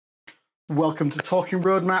Welcome to Talking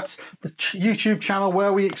Roadmaps, the YouTube channel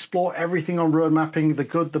where we explore everything on road mapping, the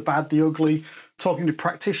good, the bad, the ugly, talking to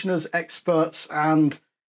practitioners, experts, and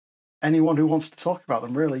anyone who wants to talk about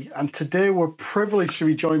them, really. And today we're privileged to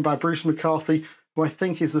be joined by Bruce McCarthy, who I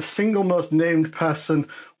think is the single most named person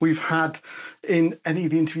we've had in any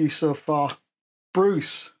of the interviews so far.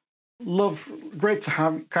 Bruce, great to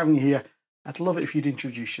having you here. I'd love it if you'd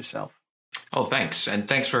introduce yourself. Oh, thanks. And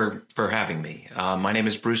thanks for having me. My name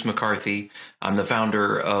is Bruce McCarthy. I'm the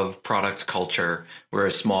founder of Product Culture. We're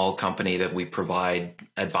a small company that we provide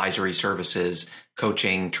advisory services,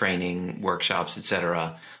 coaching, training, workshops,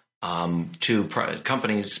 etc., to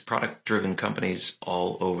product-driven companies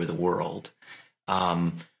all over the world.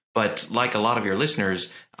 But like a lot of your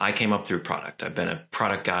listeners, I came up through product. I've been a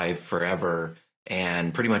product guy forever.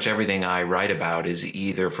 And pretty much everything I write about is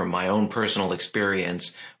either from my own personal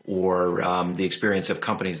experience or the experience of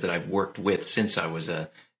companies that I've worked with since I was a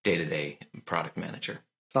day-to-day product manager.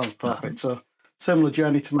 Sounds perfect. So similar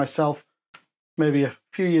journey to myself, maybe a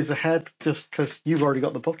few years ahead, just because you've already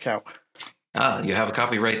got the book out. You have a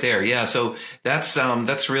copy right there. Yeah, so that's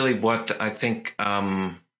really what I think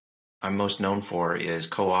I'm most known for is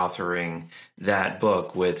co-authoring that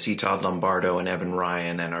book with C. Todd Lombardo and Evan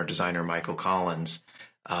Ryan and our designer Michael Collins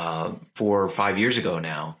 4 or 5 years ago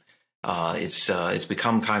now. It's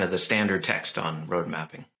become kind of the standard text on road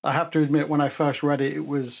mapping. I have to admit, when I first read it, it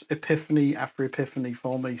was epiphany after epiphany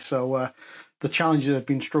for me. So the challenges I've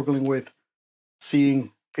been struggling with,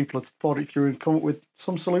 seeing people have thought it through and come up with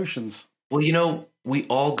some solutions. Well, we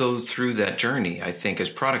all go through that journey, I think, as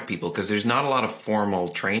product people, because there's not a lot of formal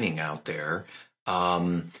training out there.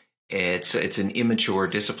 It's an immature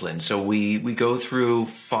discipline. So we go through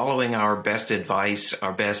following our best advice,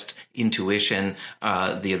 our best intuition,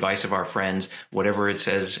 the advice of our friends, whatever it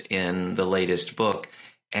says in the latest book,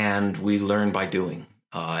 and we learn by doing.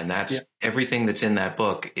 And that's everything that's in that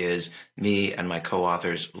book is me and my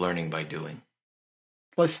co-authors learning by doing.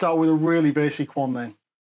 Let's start with a really basic one then.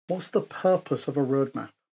 What's the purpose of a roadmap?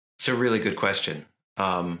 It's a really good question.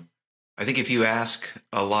 I think if you ask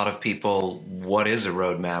a lot of people what is a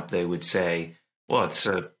roadmap, they would say, well, it's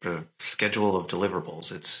a schedule of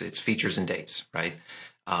deliverables. It's features and dates, right?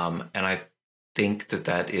 And I think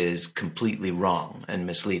that is completely wrong and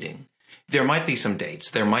misleading. There might be some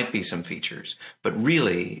dates, there might be some features, but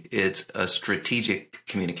really it's a strategic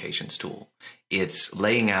communications tool. It's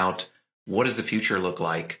laying out what does the future look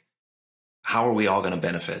like? How are we all going to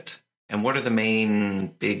benefit? And what are the main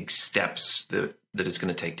big steps that it's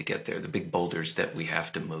going to take to get there, the big boulders that we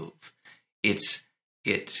have to move? Its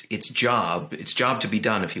job to be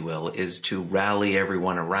done, if you will, is to rally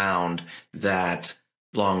everyone around that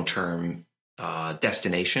long-term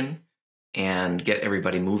destination and get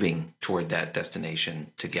everybody moving toward that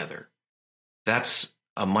destination together. That's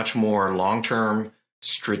a much more long-term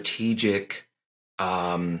strategic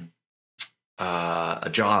a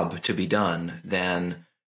job to be done than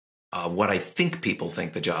what I think people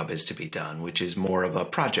think the job is to be done, which is more of a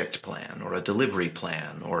project plan or a delivery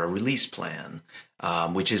plan or a release plan,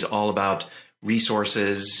 which is all about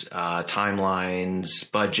resources,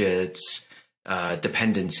 timelines, budgets,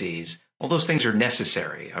 dependencies. All those things are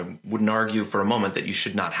necessary. I wouldn't argue for a moment that you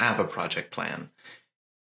should not have a project plan,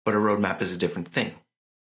 but a roadmap is a different thing.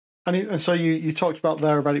 And so you talked about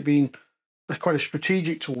there about it being quite a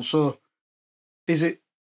strategic tool. So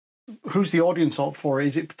who's the audience for it?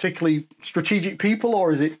 Is it particularly strategic people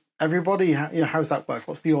or is it everybody? How's that work?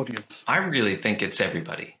 What's the audience? I really think it's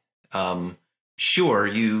everybody. Sure,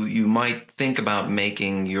 you might think about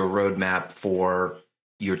making your roadmap for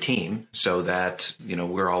your team so that,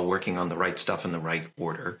 we're all working on the right stuff in the right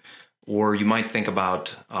order. Or you might think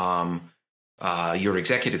about your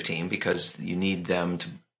executive team because you need them to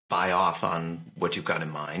buy off on what you've got in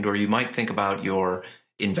mind. Or you might think about your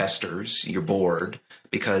investors, your board,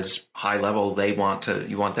 because high level, you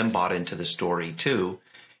want them bought into the story too.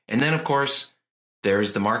 And then of course,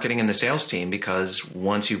 there's the marketing and the sales team, because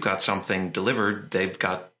once you've got something delivered, they've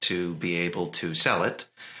got to be able to sell it.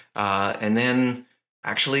 And then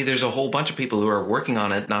actually there's a whole bunch of people who are working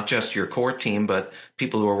on it, not just your core team, but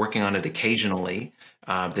people who are working on it occasionally,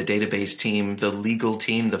 the database team, the legal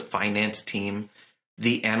team, the finance team,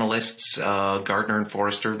 the analysts, Gartner and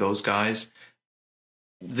Forrester, those guys.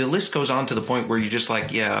 The list goes on to the point where you're just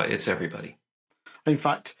like, yeah, it's everybody. In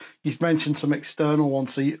fact, you've mentioned some external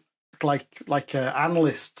ones. So like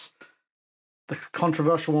analysts, the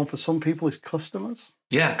controversial one for some people is customers.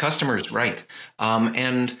 Yeah, customers, right.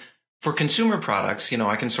 And for consumer products,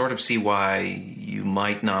 I can sort of see why you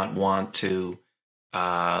might not want to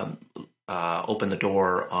open the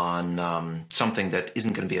door on something that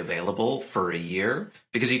isn't going to be available for a year,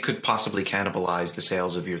 because you could possibly cannibalize the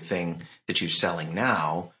sales of your thing that you're selling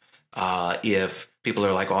now if people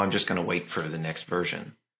are like, oh, I'm just going to wait for the next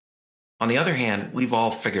version. On the other hand, we've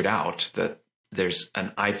all figured out that there's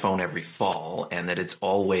an iPhone every fall and that it's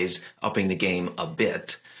always upping the game a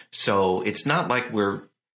bit. So it's not like we're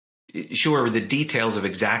sure the details of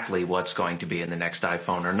exactly what's going to be in the next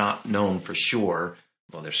iPhone are not known for sure.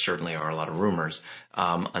 Well, there certainly are a lot of rumors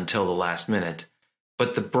until the last minute.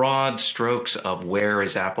 But the broad strokes of where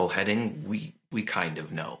is Apple heading, we kind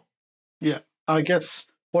of know. Yeah, I guess.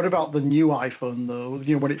 What about the new iPhone though?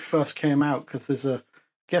 You know, when it first came out, because I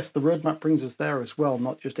guess the roadmap brings us there as well,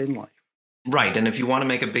 not just in life. Right. And if you want to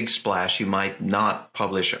make a big splash, you might not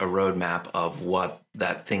publish a roadmap of what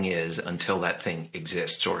that thing is until that thing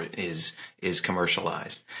exists or is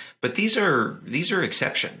commercialized. But these are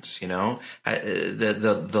exceptions, you know.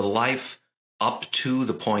 The life up to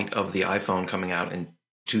the point of the iPhone coming out in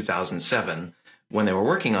 2007, when they were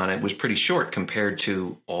working on it, was pretty short compared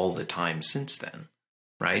to all the time since then.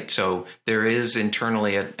 Right. So there is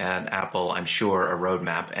internally at Apple, I'm sure, a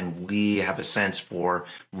roadmap, and we have a sense for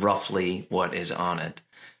roughly what is on it.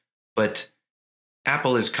 But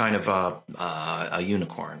Apple is kind of a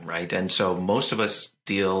unicorn, right? And so most of us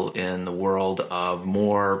deal in the world of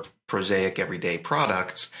more prosaic everyday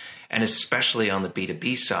products. And especially on the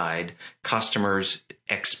B2B side, customers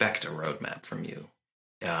expect a roadmap from you.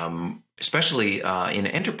 Especially in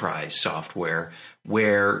enterprise software,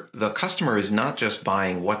 where the customer is not just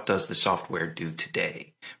buying what does the software do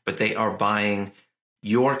today, but they are buying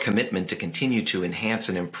your commitment to continue to enhance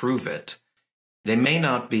and improve it. They may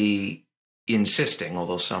not be insisting,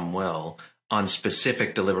 although some will, on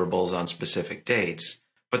specific deliverables on specific dates,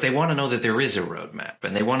 but they want to know that there is a roadmap,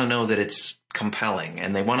 and they want to know that it's compelling,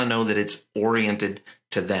 and they want to know that it's oriented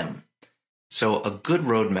to them. So a good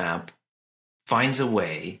roadmap finds a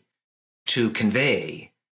way to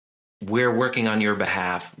convey, we're working on your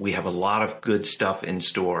behalf. We have a lot of good stuff in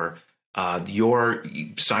store. Your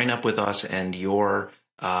sign up with us and your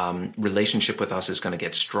relationship with us is going to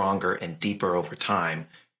get stronger and deeper over time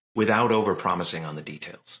without overpromising on the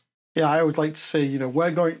details. Yeah, I would like to say, you know,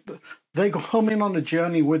 they come in on a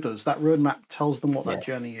journey with us. That roadmap tells them what that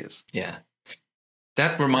journey is. Yeah.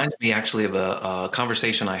 That reminds me actually of a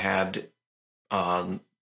conversation I had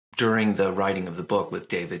during the writing of the book with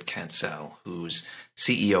David Cancel, who's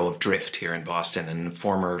CEO of Drift here in Boston and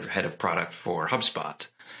former head of product for HubSpot.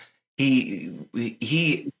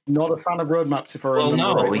 He not a fan of roadmaps, if I remember.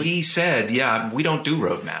 Well, no, rightly. He said, "Yeah, we don't do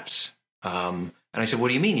roadmaps." And I said, "What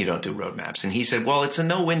do you mean you don't do roadmaps?" And he said, "Well, it's a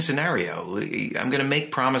no-win scenario. I'm going to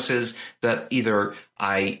make promises that either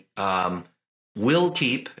I will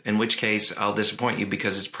keep, in which case I'll disappoint you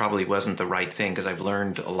because it probably wasn't the right thing because I've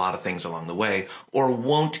learned a lot of things along the way, or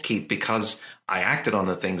won't keep because I acted on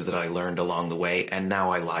the things that I learned along the way and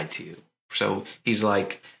now I lied to you." So he's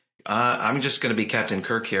like, I'm just going to be Captain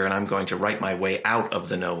Kirk here, and I'm going to write my way out of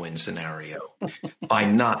the no-win scenario by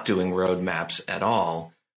not doing roadmaps at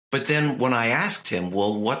all. But then when I asked him,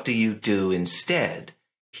 well, what do you do instead?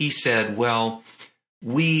 He said, well,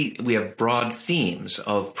 we have broad themes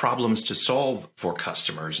of problems to solve for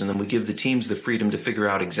customers, and then we give the teams the freedom to figure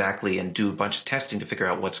out exactly and do a bunch of testing to figure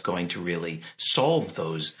out what's going to really solve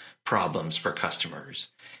those problems for customers.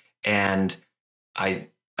 And I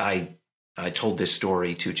told this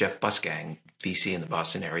story to Jeff Busgang, VC in the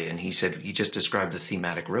Boston area, and he said he just described the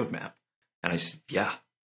thematic roadmap. And I said, yeah.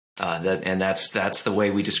 That's the way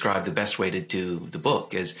we describe the best way to do the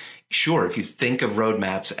book is, sure, if you think of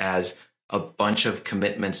roadmaps as a bunch of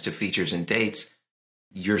commitments to features and dates,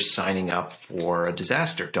 you're signing up for a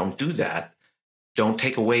disaster. Don't do that. Don't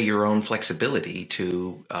take away your own flexibility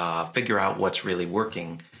to figure out what's really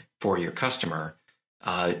working for your customer.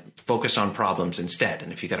 Focus on problems instead.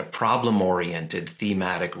 And if you got a problem-oriented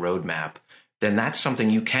thematic roadmap, then that's something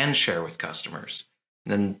you can share with customers.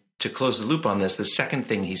 And then to close the loop on this, the second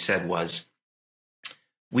thing he said was,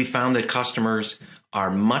 we found that customers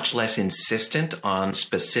are much less insistent on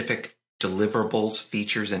specific deliverables,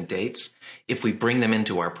 features, and dates if we bring them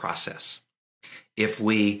into our process. If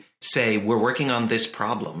we say, we're working on this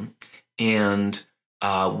problem, and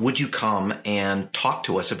would you come and talk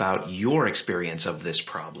to us about your experience of this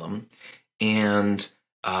problem and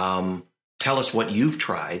tell us what you've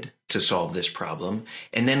tried to solve this problem,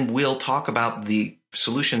 and then we'll talk about the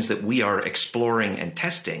solutions that we are exploring and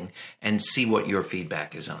testing and see what your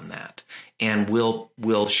feedback is on that. And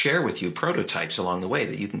we'll share with you prototypes along the way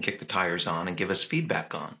that you can kick the tires on and give us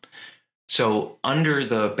feedback on. So under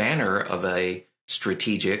the banner of a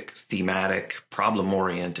strategic, thematic,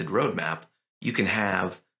 problem-oriented roadmap, you can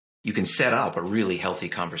have you can set up a really healthy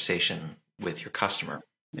conversation with your customer.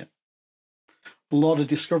 Yeah. A lot of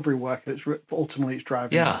discovery work that's ultimately it's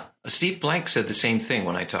driving. Yeah. Steve Blank said the same thing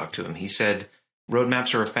when I talked to him. He said,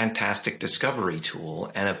 roadmaps are a fantastic discovery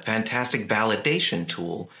tool and a fantastic validation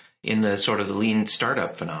tool in the sort of the lean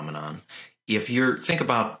startup phenomenon. If think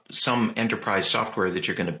about some enterprise software that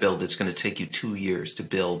you're going to build, it's going to take you 2 years to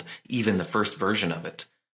build even the first version of it.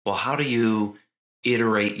 Well, how do you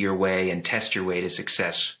iterate your way and test your way to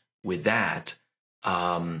success with that?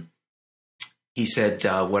 He said,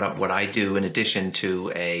 what I do in addition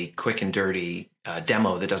to a quick and dirty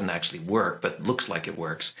demo that doesn't actually work, but looks like it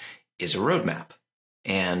works, is a roadmap.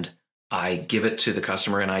 And I give it to the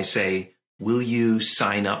customer and I say, will you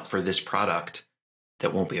sign up for this product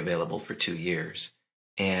that won't be available for 2 years?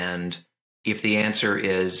 And if the answer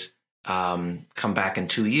is come back in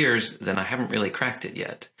 2 years, then I haven't really cracked it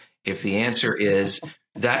yet. If the answer is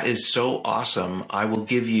that is so awesome, I will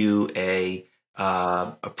give you a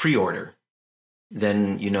pre-order,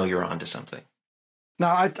 then you know you're onto something.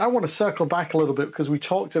 Now, I want to circle back a little bit because we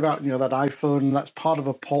talked about that iPhone, that's part of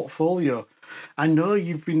a portfolio. I know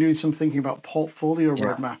you've been doing some thinking about portfolio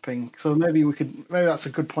road mapping, so maybe that's a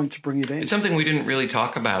good point to bring it in. It's something we didn't really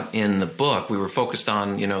talk about in the book. We were focused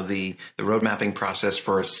on the road mapping process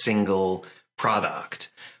for a single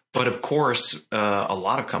product. But of course, a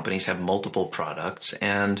lot of companies have multiple products,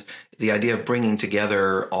 and the idea of bringing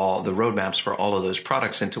together all the roadmaps for all of those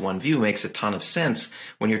products into one view makes a ton of sense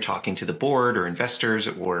when you're talking to the board or investors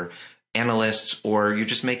or analysts, or you're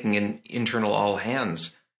just making an internal all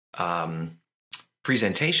hands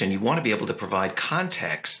presentation. You want to be able to provide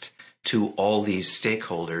context to all these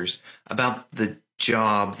stakeholders about the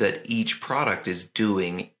job that each product is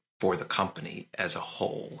doing for the company as a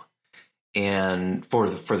whole and for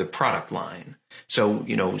the product line. So,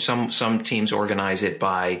 some teams organize it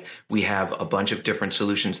by, we have a bunch of different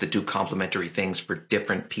solutions that do complementary things for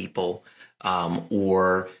different people.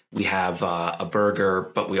 Or we have a burger,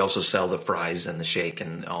 but we also sell the fries and the shake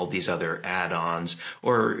and all these other add-ons.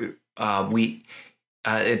 Or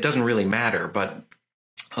it doesn't really matter, but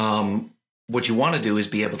what you want to do is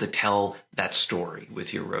be able to tell that story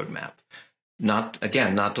with your roadmap. Not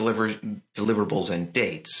deliverables and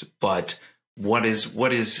dates, but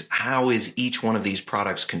how is each one of these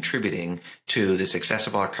products contributing to the success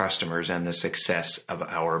of our customers and the success of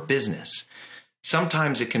our business?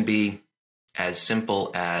 Sometimes it can be as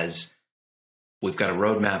simple as we've got a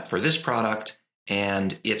roadmap for this product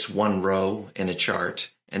and it's one row in a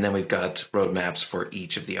chart, and then we've got roadmaps for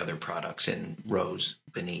each of the other products in rows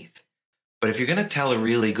beneath. But if you're going to tell a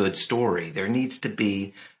really good story, there needs to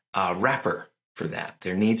be a wrapper for that.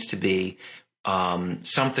 There needs to be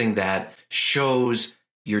something that shows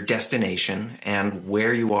your destination and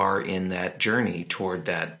where you are in that journey toward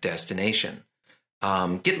that destination.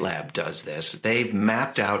 GitLab does this. They've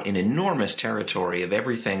mapped out an enormous territory of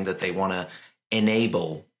everything that they want to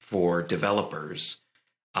enable for developers.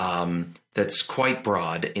 That's quite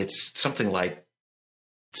broad. It's something like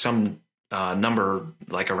some number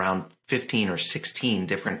like around 15 or 16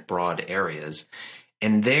 different broad areas.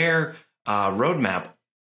 And their roadmap,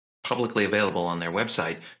 publicly available on their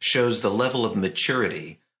website, shows the level of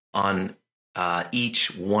maturity on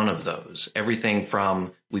each one of those. Everything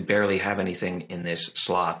from we barely have anything in this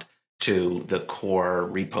slot to the core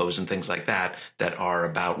repos and things like that are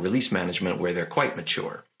about release management where they're quite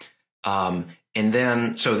mature. And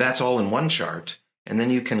then, so that's all in one chart. And then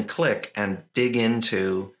you can click and dig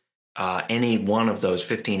into any one of those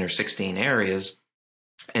 15 or 16 areas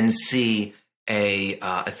and see a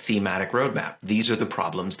thematic roadmap. These are the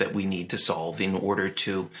problems that we need to solve in order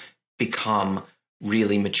to become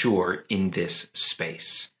really mature in this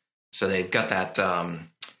space. So they've got that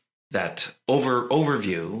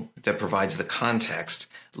overview that provides the context,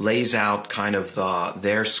 lays out kind of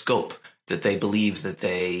their scope that they believe that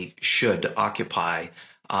they should occupy,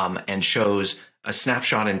 and shows a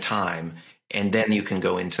snapshot in time. And then you can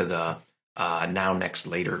go into the now, next,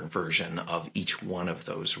 later version of each one of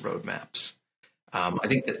those roadmaps. I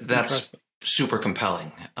think that's super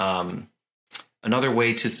compelling. Another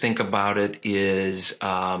way to think about it is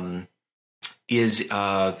the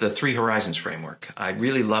Three Horizons framework. I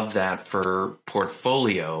really love that for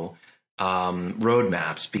portfolio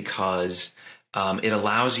roadmaps because it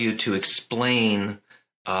allows you to explain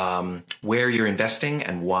where you're investing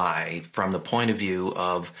and why from the point of view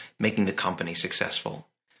of making the company successful.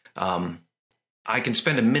 I can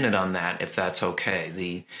spend a minute on that if that's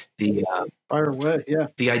okay. Fire away, yeah.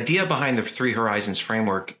 The idea behind the Three Horizons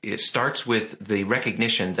framework, it starts with the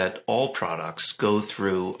recognition that all products go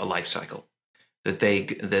through a life cycle. That they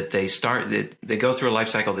go through a life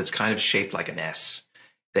cycle that's kind of shaped like an S.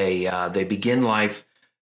 They begin life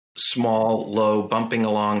small, low, bumping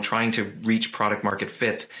along, trying to reach product market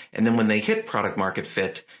fit. And then when they hit product market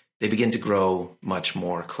fit, they begin to grow much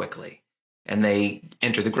more quickly. And they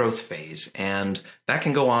enter the growth phase. And that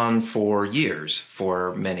can go on for years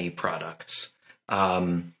for many products.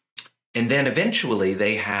 And then eventually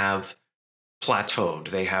they have plateaued.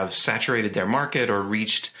 They have saturated their market or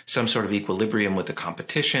reached some sort of equilibrium with the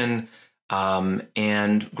competition.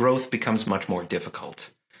 And growth becomes much more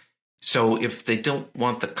difficult. So if they don't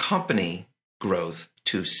want the company growth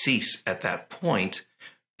to cease at that point,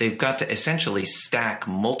 they've got to essentially stack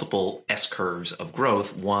multiple S-curves of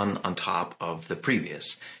growth, one on top of the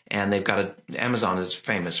previous. And they've got Amazon is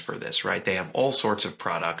famous for this, right? They have all sorts of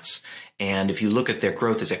products. And if you look at their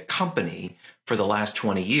growth as a company for the last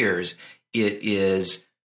 20 years, it is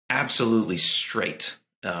absolutely straight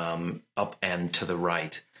up and to the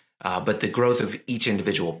right. But the growth of each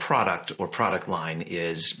individual product or product line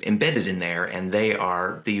is embedded in there, and they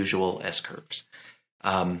are the usual S-curves.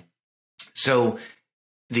 So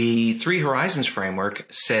the Three Horizons framework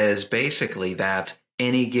says basically that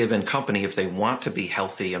any given company, if they want to be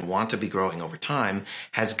healthy and want to be growing over time,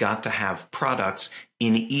 has got to have products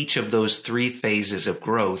in each of those three phases of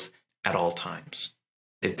growth at all times.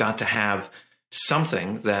 They've got to have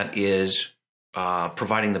something that is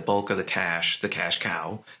providing the bulk of the cash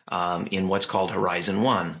cow, in what's called Horizon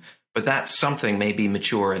 1. But that something may be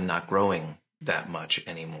mature and not growing that much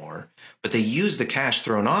anymore. But they use the cash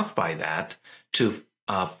thrown off by that to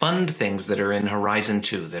fund things that are in Horizon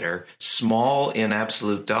 2, that are small in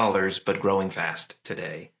absolute dollars, but growing fast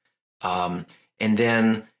today. And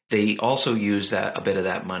then they also use a bit of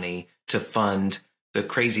that money to fund the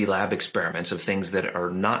crazy lab experiments of things that are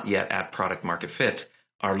not yet at product market fit,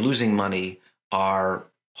 are losing money, are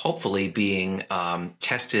hopefully being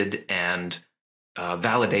tested and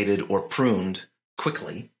validated or pruned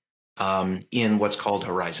quickly in what's called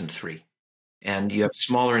Horizon 3. And you have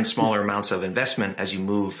smaller and smaller amounts of investment as you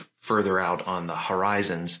move further out on the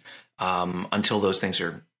horizons until those things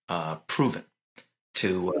are proven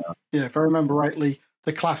to... Yeah, if I remember rightly,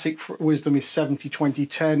 the classic wisdom is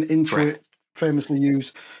 70-20-10. Intuit famously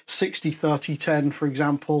use 60-30-10, for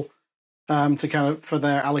example. To kind of for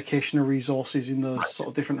their allocation of resources in those sort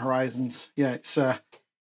of different horizons. Yeah, it's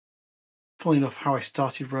funny enough how I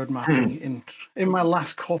started road mapping in my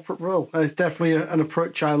last corporate role. It's definitely an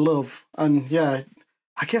approach I love. And yeah,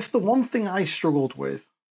 I guess the one thing I struggled with,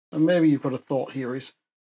 and maybe you've got a thought here, is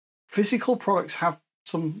physical products have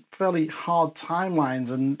some fairly hard timelines,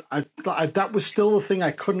 and that was still the thing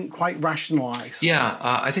I couldn't quite rationalize. Yeah,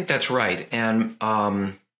 I think that's right. And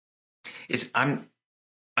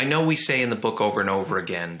I know we say in the book over and over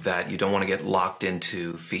again that you don't want to get locked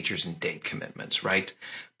into features and date commitments, right?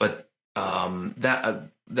 But that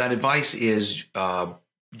advice is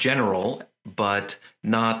general, but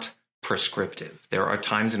not prescriptive. There are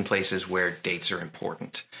times and places where dates are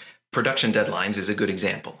important. Production deadlines is a good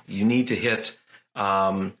example. You need to hit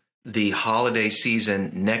the holiday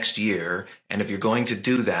season next year, and if you're going to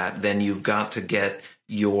do that, then you've got to get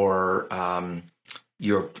your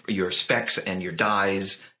specs and your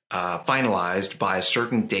dies finalized by a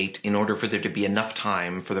certain date in order for there to be enough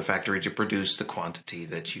time for the factory to produce the quantity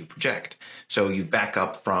that you project. So you back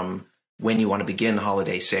up from when you want to begin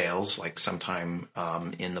holiday sales, like sometime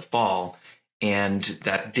in the fall, and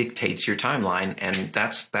that dictates your timeline, and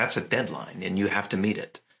that's a deadline, and you have to meet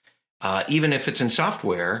it. Even if it's in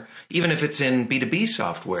software, even if it's in B2B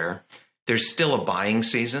software, there's still a buying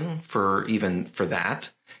season for that.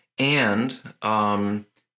 And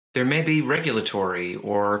there may be regulatory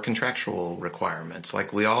or contractual requirements.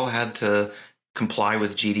 Like we all had to comply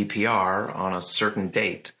with GDPR on a certain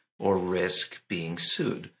date or risk being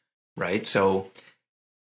sued, right? So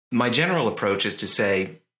my general approach is to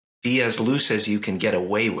say, be as loose as you can get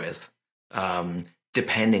away with,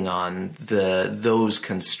 depending on those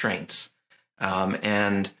constraints.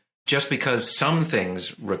 And just because some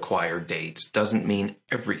things require dates doesn't mean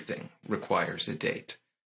everything requires a date.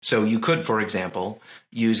 So you could, for example,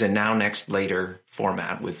 use a now, next, later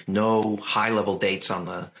format with no high-level dates on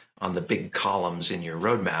the big columns in your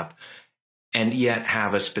roadmap, and yet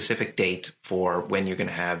have a specific date for when you're going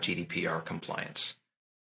to have GDPR compliance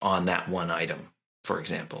on that one item, for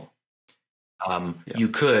example. You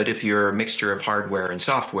could, if you're a mixture of hardware and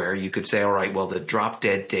software, you could say, all right, well, the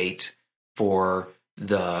drop-dead date for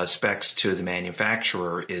the specs to the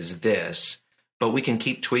manufacturer is this, but we can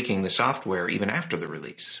keep tweaking the software even after the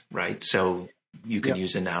release, right? So you can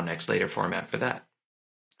use a now, next, later format for that.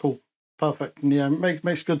 Cool. Perfect. Yeah,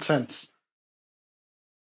 makes good sense.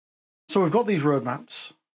 So we've got these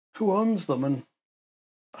roadmaps. Who owns them, and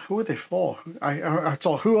who are they for? I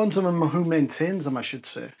thought who owns them and who maintains them, I should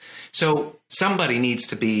say. So somebody needs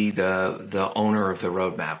to be the owner of the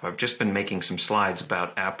roadmap. I've just been making some slides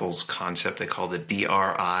about Apple's concept they call the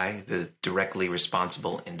DRI, the directly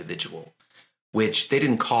responsible individual, which they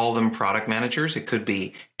didn't call them product managers. It could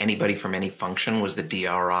be anybody from any function was the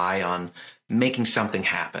DRI on making something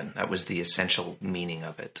happen. That was the essential meaning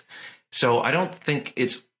of it. So I don't think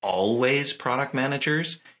it's always product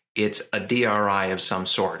managers. It's a DRI of some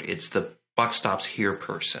sort. It's the buck stops here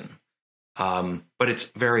person. But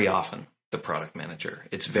it's very often the product manager.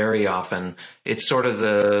 It's very often, it's sort of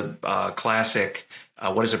the classic,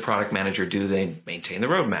 what does a product manager do? They maintain the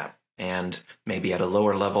roadmap. And maybe at a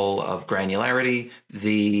lower level of granularity,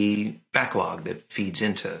 the backlog that feeds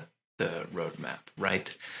into the roadmap,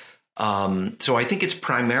 right? So I think it's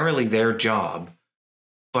primarily their job,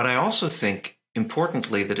 but I also think,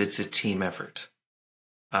 importantly, that it's a team effort.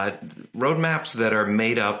 Roadmaps that are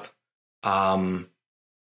made up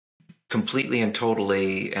completely and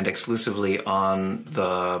totally and exclusively on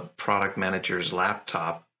the product manager's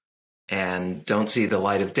laptop and don't see the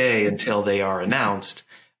light of day until they are announced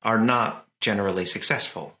are not generally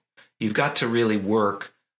successful. You've got to really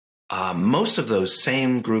work. Most of those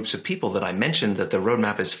same groups of people that I mentioned that the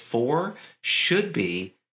roadmap is for should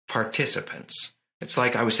be participants. It's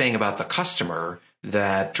like I was saying about the customer,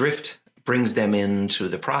 that drift brings them into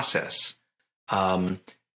the process.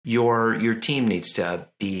 Your team needs to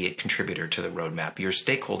be a contributor to the roadmap. Your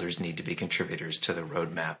stakeholders need to be contributors to the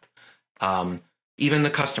roadmap. Even the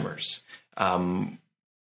customers.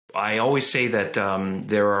 I always say that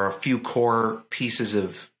there are a few core pieces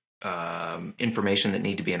of information that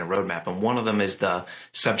need to be in a roadmap, and one of them is the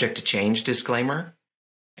subject to change disclaimer.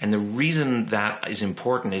 And the reason that is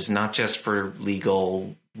important is not just for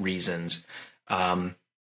legal reasons.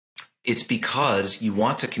 It's because you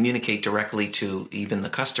want to communicate directly to even the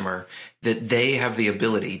customer that they have the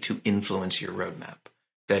ability to influence your roadmap,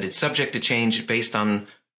 that it's subject to change based on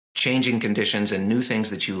changing conditions and new things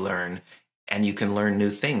that you learn, and you can learn new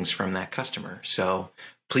things from that customer. So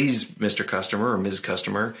please, Mr. Customer or Ms.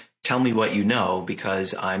 Customer, tell me what you know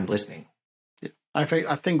because I'm listening. I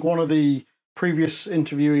think one of the previous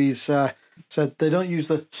interviewees said they don't use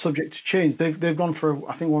the subject to change. They've gone for,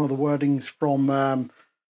 I think, one of the wordings from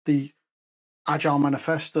the Agile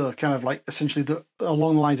Manifesto, kind of like essentially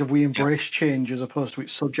along the lines of we embrace change as opposed to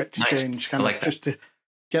it's subject to change, kind of just to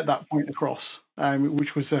get that point across,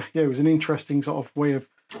 which was it was an interesting sort of way of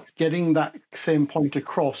getting that same point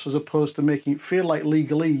across as opposed to making it feel like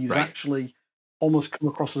legalese actually almost come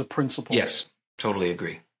across as a principle. Yes, totally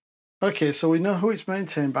agree. Okay, so we know who it's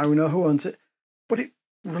maintained by, we know who owns it, but it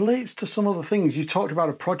relates to some other things. You talked about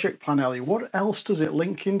a project plan, Ellie. What else does it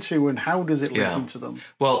link into and how does it link into them?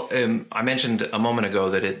 Well, I mentioned a moment ago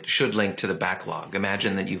that it should link to the backlog.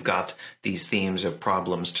 Imagine that you've got these themes of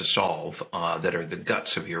problems to solve that are the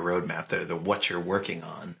guts of your roadmap. They're what you're working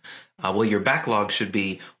on. Well, your backlog should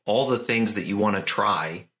be all the things that you want to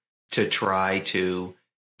try to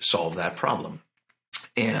solve that problem.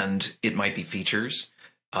 And it might be features.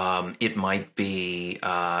 It might be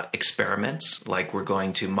experiments, like we're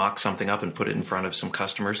going to mock something up and put it in front of some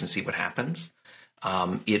customers and see what happens.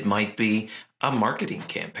 It might be a marketing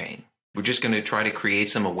campaign. We're just going to try to create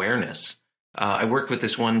some awareness. I worked with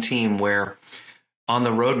this one team where on the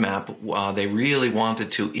roadmap, they really wanted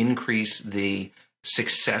to increase the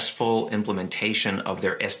successful implementation of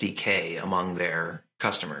their SDK among their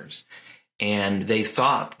customers. And they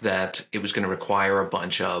thought that it was going to require a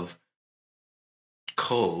bunch of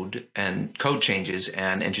code changes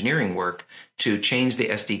and engineering work to change the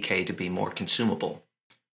SDK to be more consumable.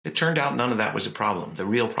 It turned out none of that was a problem. The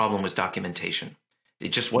real problem was documentation. It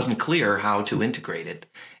just wasn't clear how to integrate it.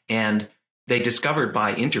 And they discovered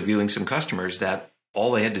by interviewing some customers that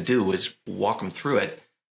all they had to do was walk them through it.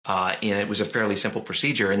 And it was a fairly simple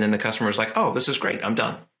procedure. And then the customer was like, oh, this is great. I'm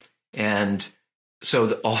done. And so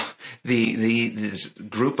this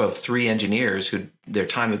group of 3 engineers who their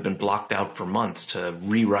time had been blocked out for months to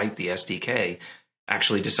rewrite the SDK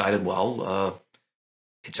actually decided, well,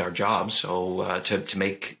 it's our job. So to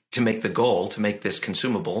make the goal, to make this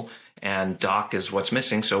consumable, and doc is what's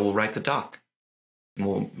missing. So we'll write the doc.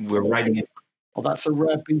 And we're writing it. Well, that's a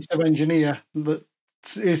rare piece of engineer that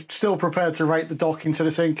is still prepared to write the doc instead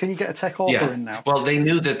of saying, can you get a tech author in now? Well, they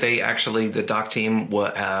knew that the doc team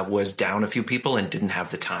was down a few people and didn't have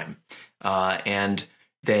the time. And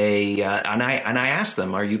they and I asked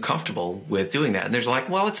them, are you comfortable with doing that? And they're like,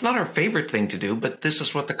 well, it's not our favorite thing to do, but this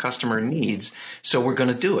is what the customer needs. So we're going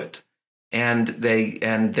to do it. And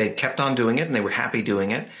they kept on doing it and they were happy doing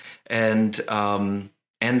it. And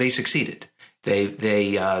they succeeded.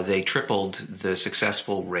 They tripled the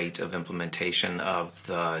successful rate of implementation of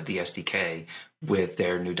the SDK with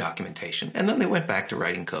their new documentation, and then they went back to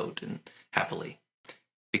writing code and happily,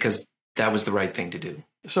 because that was the right thing to do.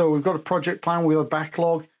 So we've got a project plan with a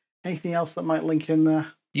backlog. Anything else that might link in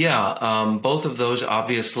there? Yeah, both of those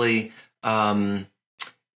obviously.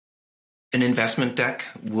 An investment deck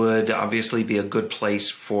would obviously be a good place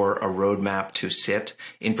for a roadmap to sit.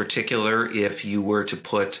 In particular, if you were to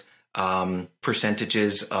put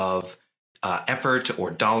percentages of effort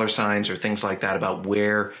or dollar signs or things like that about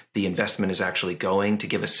where the investment is actually going, to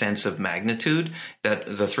give a sense of magnitude,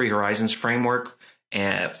 that the Three Horizons framework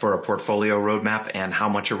for a portfolio roadmap and how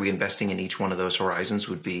much are we investing in each one of those horizons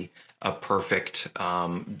would be a perfect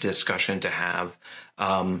discussion to have.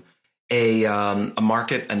 A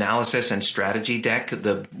market analysis and strategy deck,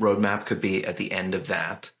 the roadmap could be at the end of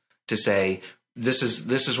that, to say, this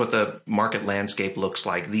is what the market landscape looks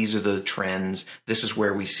like. These are the trends. This is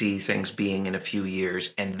where we see things being in a few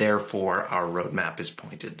years, and therefore our roadmap is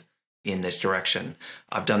pointed in this direction.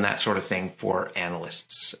 I've done that sort of thing for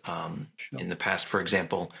analysts in the past, for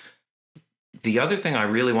example. The other thing I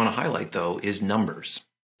really want to highlight, though, is numbers.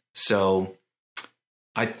 So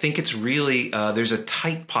I think it's really, there's a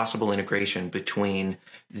tight possible integration between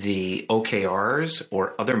the OKRs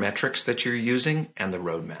or other metrics that you're using and the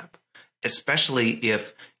roadmap, especially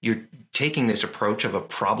if you're taking this approach of a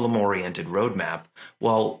problem-oriented roadmap.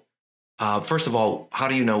 Well, first of all, how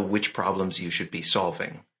do you know which problems you should be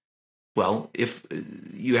solving? Well, if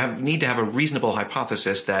you need to have a reasonable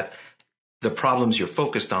hypothesis that the problems you're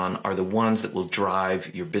focused on are the ones that will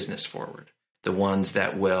drive your business forward, the ones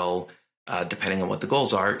that will, depending on what the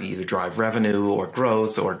goals are, either drive revenue or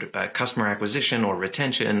growth or customer acquisition or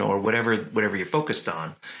retention or whatever you're focused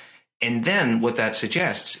on. And then what that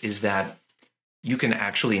suggests is that you can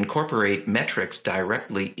actually incorporate metrics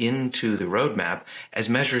directly into the roadmap as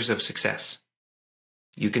measures of success.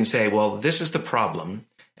 You can say, well, this is the problem,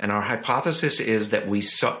 and our hypothesis is that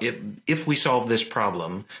if we solve this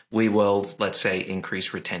problem, we will, let's say,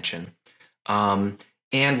 increase retention.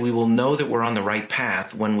 And we will know that we're on the right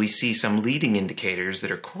path when we see some leading indicators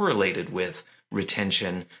that are correlated with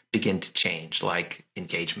retention begin to change, like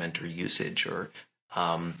engagement or usage or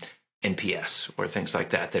NPS or things like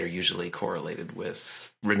that are usually correlated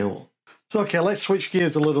with renewal. So, okay, let's switch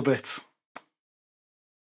gears a little bit.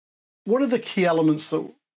 What are the key elements that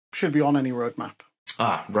should be on any roadmap?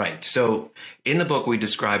 Right. So in the book, we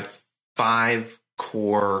describe 5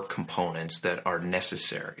 core components that are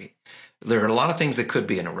necessary. There are a lot of things that could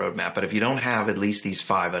be in a roadmap, but if you don't have at least these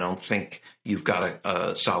 5, I don't think you've got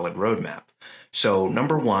a solid roadmap. So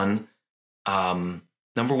number one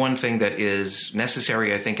thing that is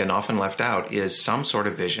necessary, I think, and often left out is some sort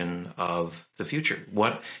of vision of the future.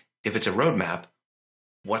 What, if it's a roadmap,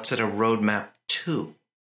 what's it a roadmap to?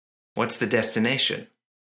 What's the destination?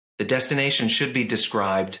 The destination should be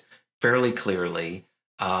described fairly clearly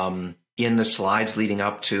in the slides leading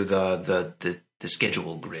up to the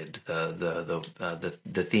schedule grid,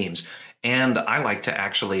 the themes. And I like to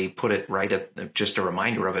actually put it right at, just a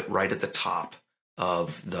reminder of it, right at the top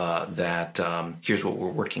of here's what we're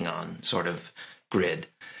working on sort of grid.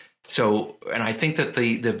 So, and I think that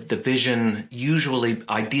the vision usually,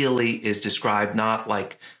 ideally, is described not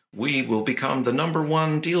like we will become the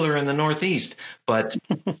 #1 dealer in the Northeast, but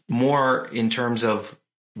more in terms of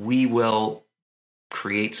we will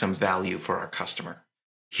create some value for our customer.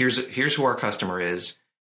 Here's who our customer is.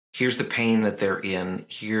 Here's the pain that they're in.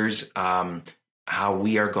 Here's how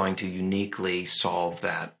we are going to uniquely solve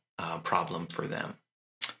that problem for them.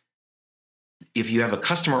 If you have a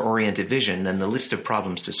customer-oriented vision, then the list of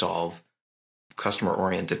problems to solve,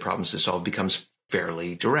 customer-oriented problems to solve, becomes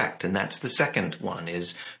fairly direct. And that's the second one,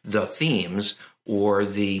 is the themes or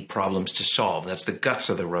the problems to solve. That's the guts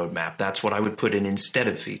of the roadmap. That's what I would put in instead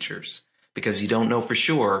of features, because you don't know for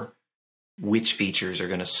sure which features are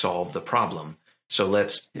going to solve the problem. So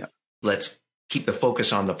let's keep the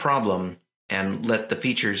focus on the problem and let the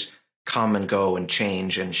features come and go and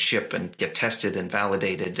change and ship and get tested and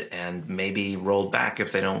validated and maybe rolled back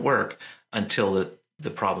if they don't work until the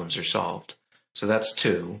problems are solved. So that's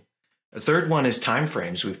 2. The third one is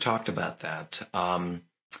timeframes. We've talked about that.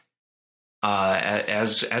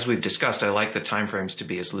 As we've discussed, I like the timeframes to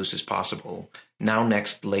be as loose as possible. Now,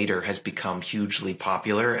 Next, Later has become hugely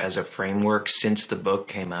popular as a framework since the book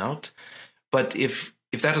came out. But if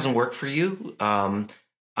that doesn't work for you,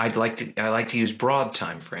 I like to use broad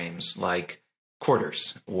timeframes like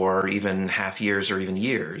quarters or even half years or even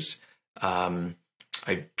years.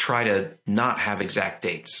 I try to not have exact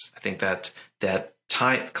dates. I think that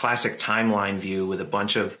classic timeline view with a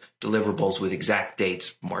bunch of deliverables with exact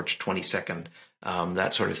dates, March 22nd,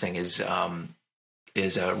 that sort of thing is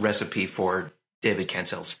a recipe for David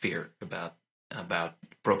Cancell's fear about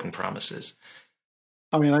broken promises.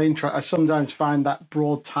 I mean, I sometimes find that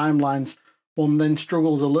broad timelines one then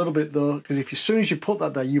struggles a little bit though, because as soon as you put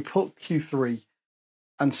that there, you put Q3,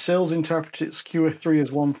 and sales interprets Q3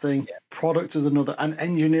 as one thing, product as another, and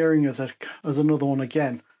engineering as another one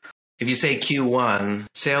again. If you say Q1,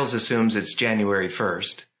 sales assumes it's January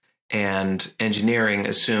 1st, and engineering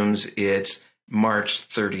assumes it's March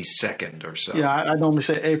 32nd or so. Yeah, I normally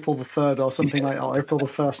say April the 3rd or something like that, or April the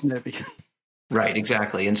 1st maybe. Right,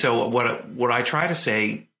 exactly. And so what I try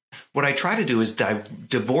to do is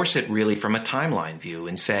divorce it really from a timeline view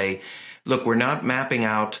and say, look, we're not mapping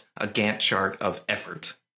out a Gantt chart of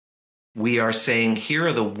effort. We are saying here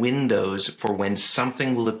are the windows for when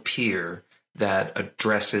something will appear that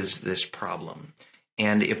addresses this problem.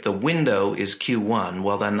 And if the window is Q1,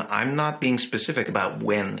 well, then I'm not being specific about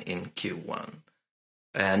when in Q1.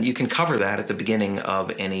 And you can cover that at the beginning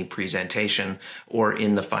of any presentation or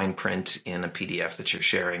in the fine print in a PDF that you're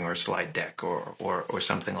sharing or a slide deck or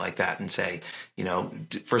something like that, and say,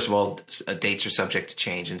 first of all, dates are subject to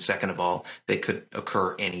change. And second of all, they could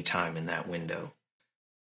occur anytime in that window.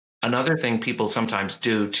 Another thing people sometimes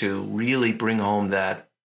do to really bring home that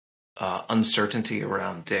uncertainty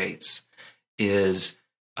around dates is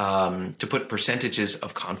to put percentages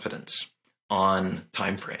of confidence on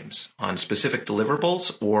timeframes, on specific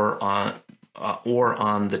deliverables, or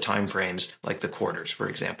on the timeframes like the quarters, for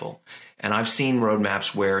example. And I've seen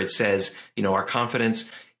roadmaps where it says, our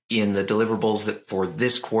confidence in the deliverables that for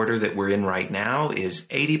this quarter that we're in right now is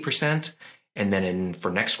 80%, and then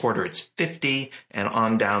for next quarter it's 50, and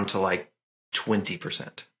on down to like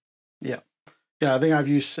 20%. Yeah, I think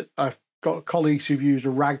I've got colleagues who've used a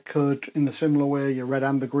RAG code in the similar way, your red,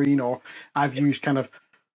 amber, green, or I've used kind of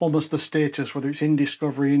almost the status, whether it's in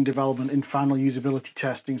discovery, in development, in final usability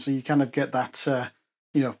testing. So you kind of get that,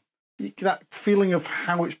 that feeling of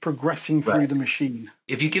how it's progressing through the machine.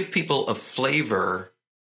 If you give people a flavor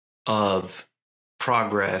of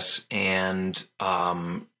progress and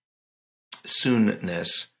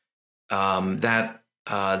soonness,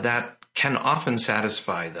 that can often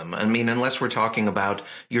satisfy them. I mean, unless we're talking about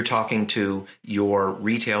you're talking to your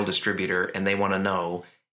retail distributor and they want to know,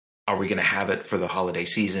 are we going to have it for the holiday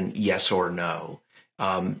season? Yes or no?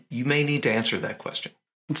 You may need to answer that question.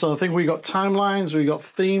 And so I think we got timelines, we got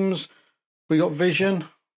themes, we got vision.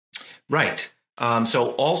 Right.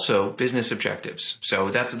 So also business objectives. So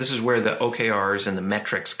this is where the OKRs and the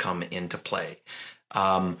metrics come into play.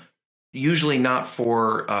 Usually not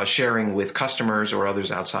for sharing with customers or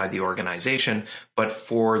others outside the organization, but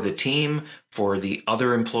for the team, for the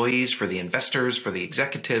other employees, for the investors, for the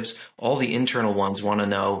executives. All the internal ones want to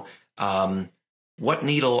know, what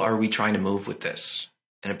needle are we trying to move with this?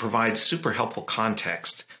 And it provides super helpful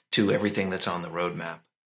context to everything that's on the roadmap.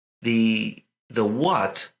 The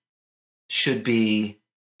what should be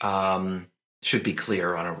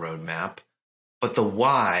clear on a roadmap, but the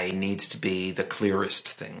why needs to be the clearest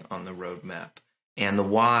thing on the roadmap. And the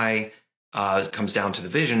why comes down to the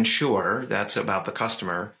vision. Sure, that's about the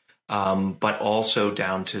customer, but also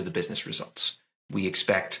down to the business results. We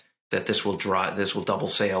expect that this will double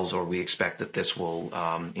sales, or we expect that this will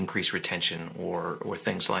increase retention, or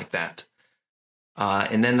things like that.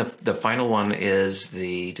 And then the final one is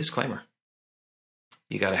the disclaimer.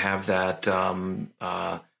 You got to have that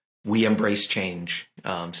we embrace change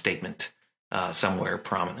statement somewhere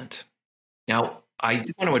prominent. Now, I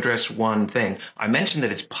do want to address one thing. I mentioned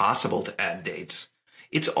that it's possible to add dates.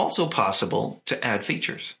 It's also possible to add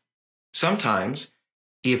features. Sometimes,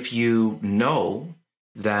 if you know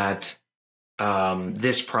that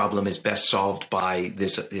this problem is best solved by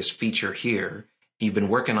this feature here, you've been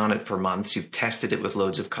working on it for months, you've tested it with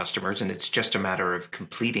loads of customers, and it's just a matter of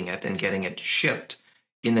completing it and getting it shipped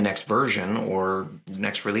in the next version or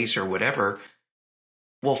next release or whatever,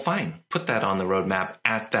 well, fine, put that on the roadmap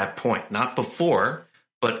at that point, not before,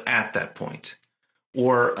 but at that point.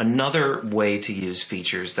 Or another way to use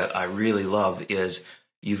features that I really love is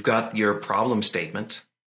you've got your problem statement,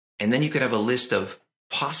 and then you could have a list of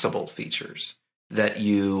possible features that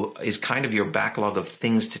is kind of your backlog of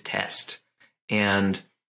things to test. And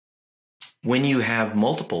when you have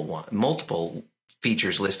multiple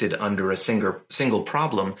features listed under a single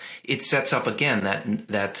problem, it sets up again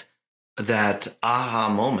that aha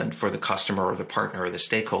moment for the customer or the partner or the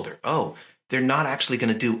stakeholder. Oh, they're not actually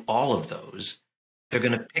going to do all of those. They're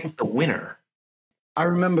going to pick the winner. I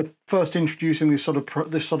remember first introducing this sort of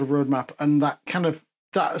roadmap, and that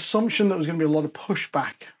assumption that there was going to be a lot of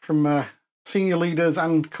pushback from senior leaders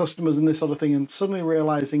and customers and this sort of thing, and suddenly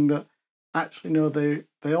realizing that actually no, they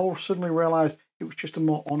all suddenly realized it was just a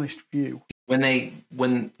more honest view. When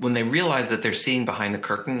they realize that they're seeing behind the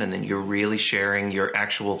curtain, and then you're really sharing your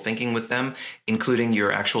actual thinking with them, including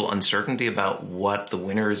your actual uncertainty about what the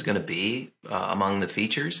winner is going to be among the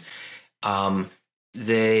features,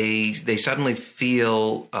 they suddenly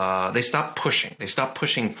feel they stop pushing. They stop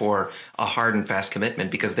pushing for a hard and fast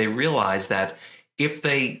commitment, because they realize that if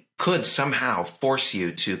they could somehow force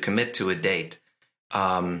you to commit to a date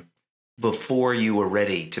before you were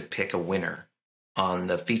ready to pick a winner on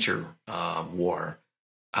the feature war,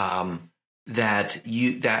 that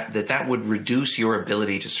would reduce your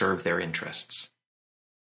ability to serve their interests.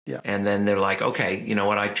 Yeah. And then they're like, okay, you know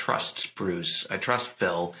what? I trust Bruce. I trust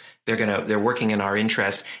Phil. They're working in our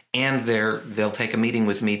interest, and they'll take a meeting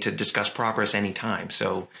with me to discuss progress anytime.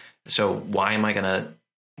 So why am I gonna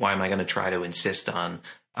try to insist on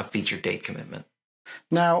a feature date commitment?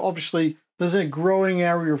 Now, obviously, there's a growing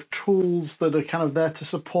area of tools that are kind of there to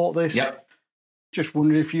support this. Yep. Just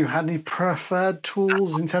wondered if you had any preferred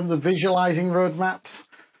tools in terms of visualizing roadmaps.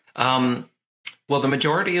 Well, the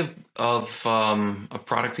majority of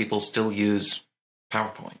product people still use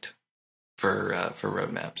PowerPoint for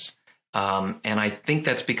roadmaps, and I think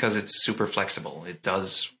that's because it's super flexible. It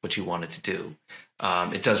does what you want it to do.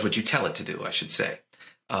 It does what you tell it to do, I should say.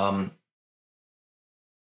 I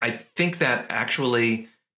think that actually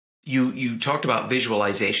you talked about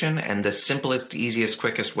visualization, and the simplest, easiest,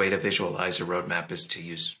 quickest way to visualize a roadmap is to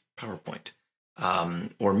use PowerPoint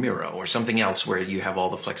or Miro or something else where you have all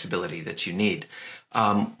the flexibility that you need.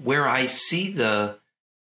 Where I see the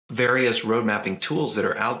various road mapping tools that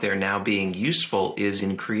are out there now being useful is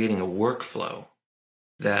in creating a workflow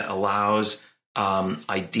that allows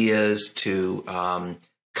ideas to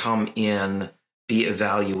come in, be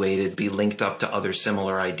evaluated, be linked up to other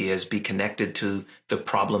similar ideas, be connected to the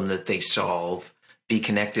problem that they solve, be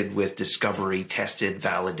connected with discovery, tested,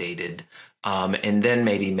 validated, and then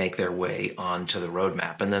maybe make their way onto the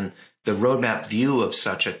roadmap. And then the roadmap view of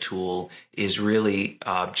such a tool is really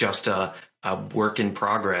just a work in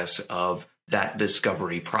progress of that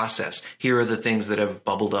discovery process. Here are the things that have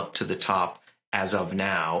bubbled up to the top as of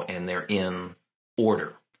now, and they're in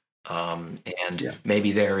order.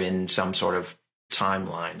 Maybe they're in some sort of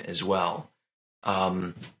timeline as well. I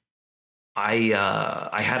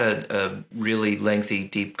had a really lengthy,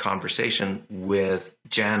 deep conversation with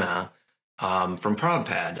Jana from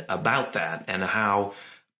ProdPad about that, and how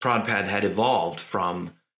ProdPad had evolved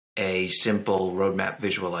from a simple roadmap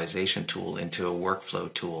visualization tool into a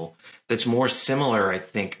workflow tool that's more similar, I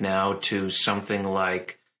think, now to something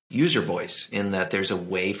like user voice, in that there's a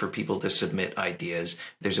way for people to submit ideas.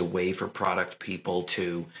 There's a way for product people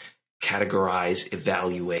to categorize,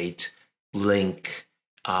 evaluate, link,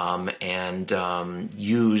 and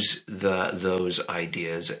use those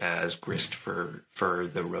ideas as grist for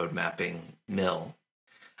the road mapping mill.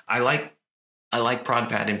 I like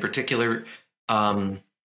ProdPad in particular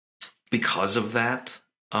because of that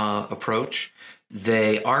approach.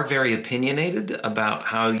 They are very opinionated about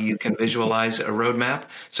how you can visualize a roadmap.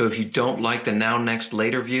 So if you don't like the now, next,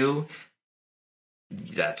 later view,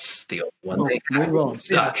 that's the one thing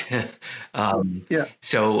stuck.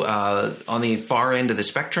 So on the far end of the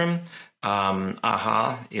spectrum,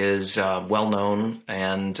 AHA is well known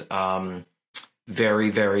and very,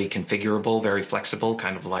 very configurable, very flexible,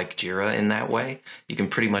 kind of like Jira in that way. You can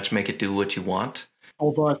pretty much make it do what you want.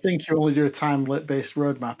 Although I think you only do a time-based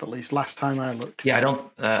roadmap, at least last time I looked. Yeah, I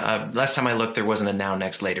don't. Last time I looked, there wasn't a now,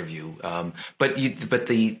 next, later view. But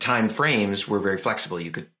the time frames were very flexible. You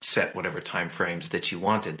could set whatever time frames that you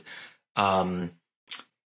wanted, and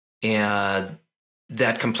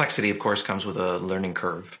that complexity, of course, comes with a learning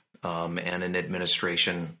curve and an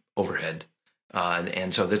administration overhead.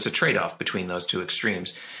 And so that's a trade-off between those two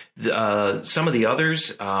extremes. Some of the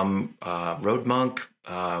others, RoadMonk,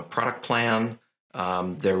 Product Plan.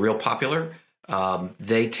 They're real popular.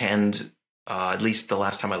 They tend, at least the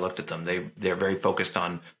last time I looked at them, they're very focused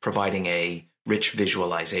on providing a rich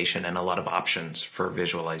visualization and a lot of options for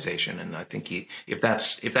visualization. And I think if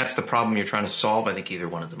that's the problem you're trying to solve, I think either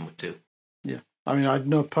one of them would do. Yeah, I mean, I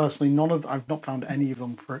know personally, I've not found any of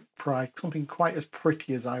them something quite as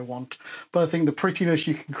pretty as I want. But I think the prettiness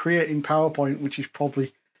you can create in PowerPoint, which is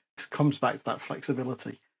probably comes back to that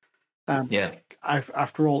flexibility.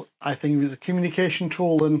 After all, I think if it's a communication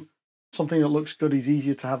tool and something that looks good is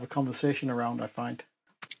easier to have a conversation around, I find.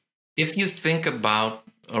 If you think about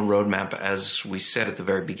a roadmap, as we said at the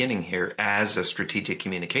very beginning here, as a strategic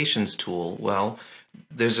communications tool, well,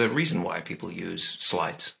 there's a reason why people use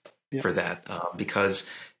slides for that, because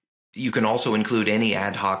you can also include any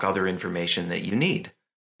ad hoc other information that you need.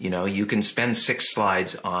 You can spend 6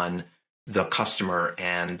 slides on the customer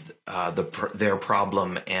and their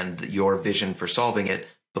problem and your vision for solving it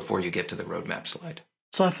before you get to the roadmap slide.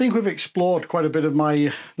 So I think we've explored quite a bit of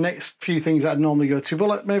my next few things that I'd normally go to,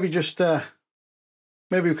 but maybe just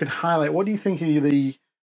maybe we could highlight, what do you think are the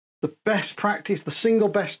best practice, the single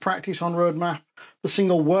best practice on roadmap, the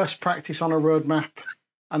single worst practice on a roadmap,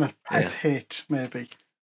 and a pet hit maybe?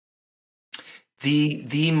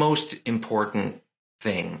 The most important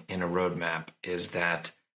thing in a roadmap is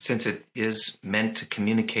that, since it is meant to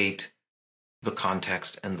communicate the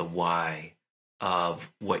context and the why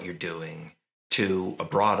of what you're doing to a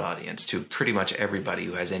broad audience, to pretty much everybody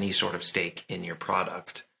who has any sort of stake in your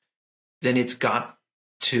product, then it's got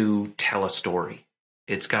to tell a story.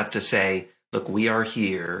 It's got to say, look, we are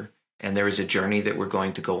here and there is a journey that we're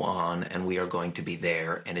going to go on and we are going to be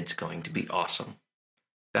there and it's going to be awesome.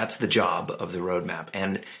 That's the job of the roadmap.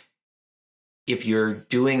 And if you're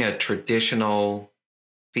doing a traditional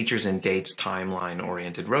features and dates timeline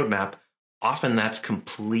oriented roadmap, often that's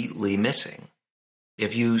completely missing.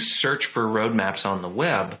 If you search for roadmaps on the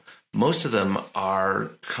web, most of them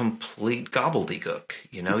are complete gobbledygook.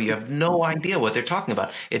 You have no idea what they're talking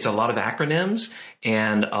about. It's a lot of acronyms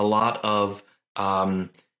and a lot of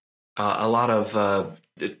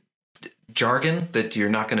jargon that you're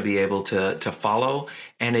not going to be able to follow,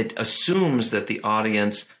 and it assumes that the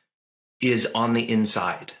audience is on the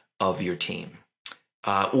inside of your team,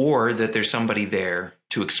 or that there's somebody there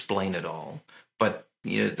to explain it all. But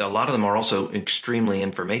a lot of them are also extremely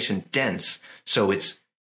information dense, so it's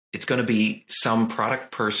going to be some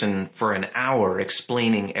product person for an hour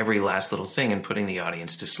explaining every last little thing and putting the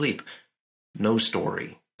audience to sleep. No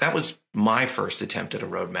story. That was my first attempt at a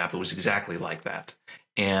roadmap. It was exactly like that,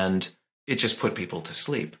 and it just put people to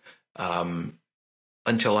sleep,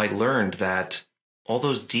 until I learned that all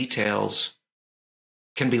those details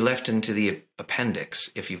can be left into the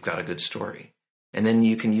appendix if you've got a good story. And then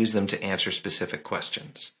you can use them to answer specific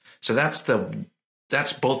questions. So that's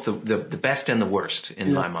both the best and the worst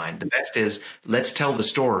in my mind. The best is, let's tell the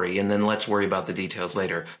story and then let's worry about the details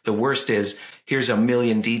later. The worst is, here's a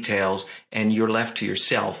million details and you're left to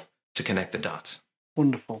yourself to connect the dots.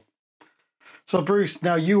 Wonderful. So Bruce,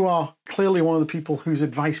 now you are clearly one of the people whose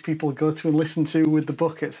advice people go to and listen to with the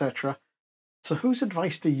book, etc. So whose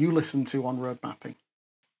advice do you listen to on road mapping?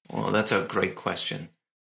 Well, that's a great question.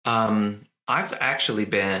 I've actually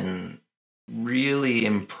been really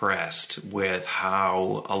impressed with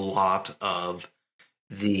how a lot of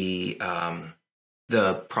the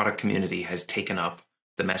product community has taken up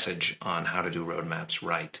the message on how to do roadmaps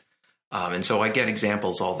right. And so I get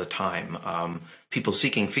examples all the time, people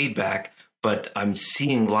seeking feedback, but I'm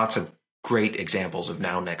seeing lots of great examples of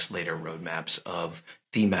now, next, later roadmaps, of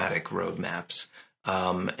thematic roadmaps.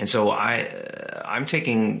 And so I'm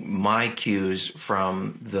taking my cues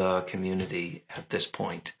from the community at this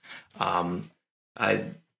point.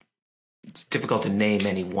 It's difficult to name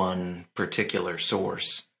any one particular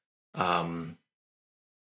source.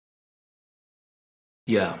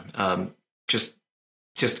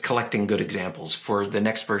 Just collecting good examples for the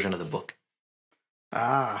next version of the book.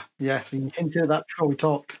 Ah, yes, you hinted at that before we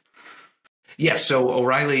talked. Yes, so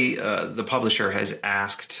O'Reilly, the publisher, has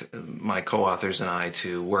asked my co-authors and I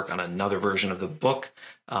to work on another version of the book,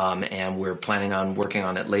 and we're planning on working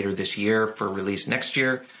on it later this year for release next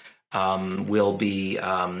year. We'll be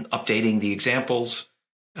updating the examples,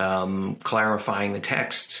 clarifying the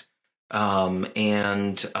text,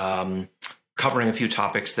 and covering a few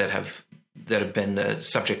topics that have been the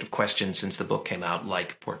subject of questions since the book came out,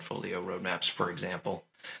 like portfolio roadmaps, for example.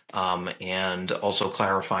 And also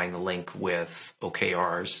clarifying the link with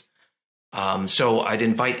OKRs. So I'd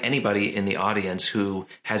invite anybody in the audience who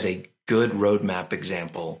has a good roadmap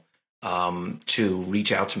example to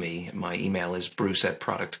reach out to me. My email is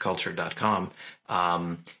bruce@productculture.com,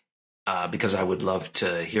 because I would love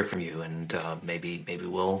to hear from you, and maybe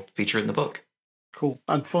we'll feature it in the book. Cool.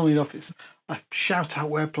 And funnily enough, it's a shout out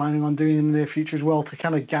we're planning on doing in the near future as well, to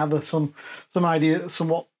kind of gather some ideas,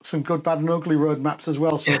 some good, bad, and ugly roadmaps as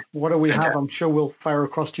well. So what do we have? I'm sure we'll fire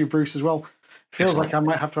across to you, Bruce, as well. Feels like I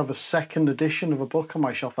might have to have a second edition of a book on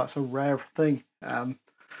my shelf. That's a rare thing.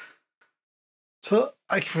 So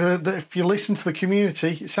if you listen to the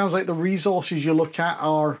community, it sounds like the resources you look at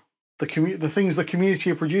are the things the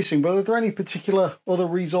community are producing. But are there any particular other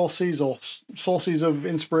resources or sources of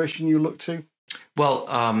inspiration you look to? Well,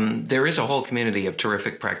 there is a whole community of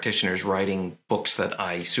terrific practitioners writing books that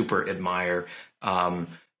I super admire.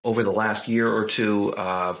 Over the last year or two,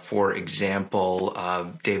 for example,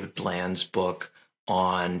 David Bland's book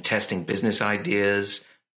on testing business ideas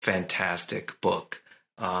fantastic book.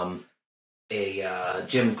 Jim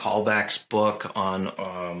Callback's book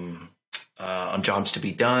on jobs to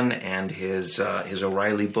be done, and his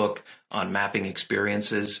O'Reilly book on mapping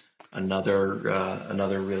experiences.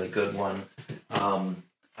 Another really good one.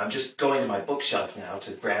 I'm just going to my bookshelf now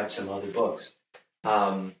to grab some other books.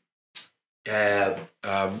 Radhika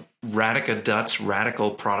Dutt's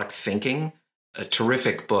Radical Product Thinking, a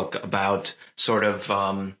terrific book about sort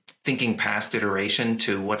of thinking past iteration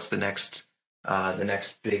to what's the next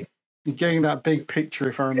big. You're getting that big picture,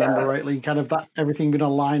 if I remember rightly, kind of that everything being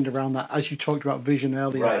aligned around that, as you talked about vision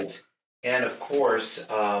earlier. Right. And of course,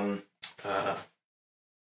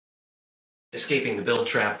 Escaping the Build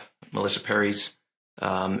Trap, Melissa Perry's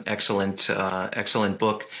excellent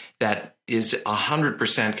book that is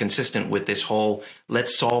 100% consistent with this whole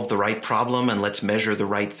let's solve the right problem and let's measure the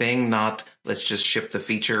right thing, not let's just ship the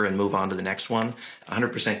feature and move on to the next one.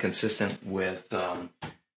 100% consistent with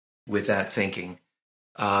that thinking.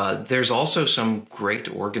 There's also some great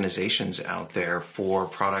organizations out there for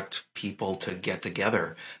product people to get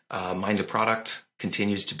together. Mind the Product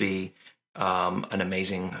continues to be an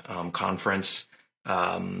amazing conference.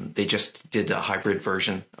 They just did a hybrid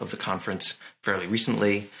version of the conference fairly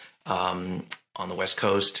recently on the West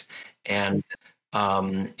Coast. And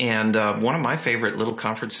one of my favorite little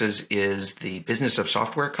conferences is the Business of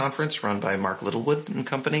Software conference run by Mark Littlewood and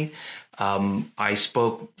company. I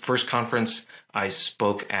spoke first conference I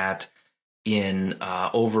spoke at in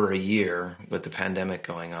over a year with the pandemic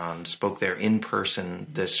going on. Spoke there in person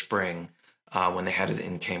this spring when they had it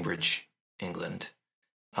in Cambridge, England.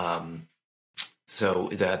 So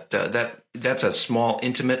that's a small,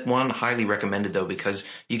 intimate one. Highly recommended though, because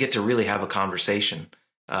you get to really have a conversation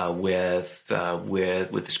with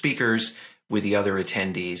the speakers, with the other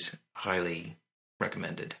attendees. Highly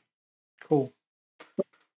recommended. Cool.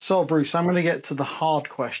 So, Bruce, I'm going to get to the hard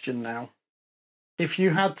question now. If you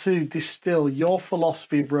had to distill your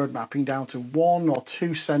philosophy of road mapping down to one or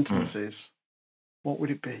two sentences, what would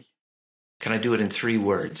it be? Can I do it in 3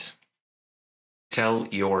 words? Tell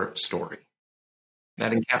your story.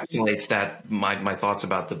 That encapsulates my thoughts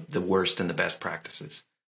about the worst and the best practices.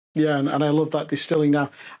 Yeah, and I love that distilling down.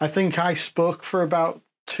 I think I spoke for about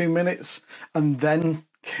 2 minutes and then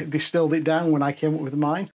distilled it down when I came up with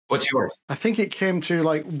mine. What's yours? I think it came to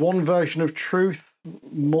like one version of truth,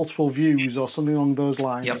 multiple views, or something along those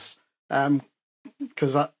lines. Yep.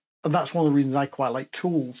 Because that's one of the reasons I quite like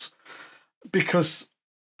tools, because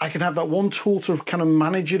I can have that one tool to kind of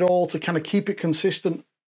manage it all, to kind of keep it consistent,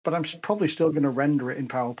 but I'm probably still going to render it in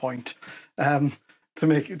PowerPoint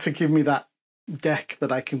to give me that deck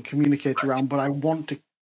that I can communicate around. But I want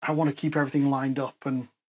to keep everything lined up and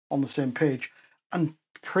on the same page and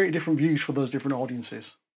create different views for those different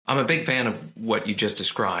audiences. I'm a big fan of what you just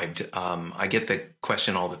described. I get the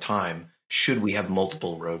question all the time, should we have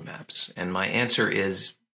multiple roadmaps? And my answer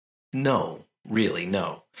is no, really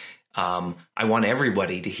no. I want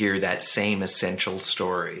everybody to hear that same essential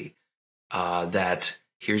story, that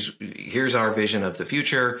here's our vision of the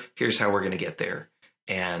future, here's how we're going to get there.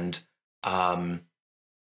 And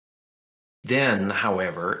then,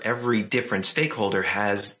 however, every different stakeholder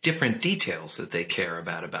has different details that they care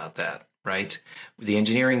about that. Right? The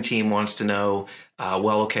engineering team wants to know,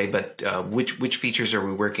 but which features are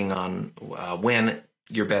we working on? When?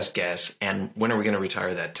 Your best guess. And when are we going to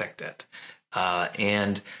retire that tech debt?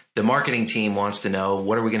 And the marketing team wants to know,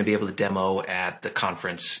 what are we going to be able to demo at the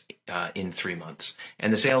conference in 3 months?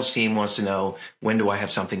 And the sales team wants to know, when do I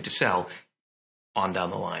have something to sell on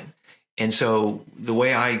down the line? And so the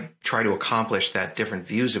way I try to accomplish that different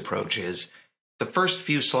views approach is, the first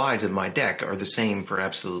few slides of my deck are the same for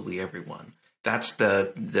absolutely everyone. That's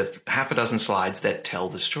the half a dozen slides that tell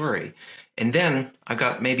the story. And then I've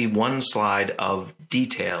got maybe one slide of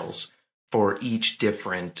details for each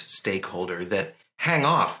different stakeholder that hang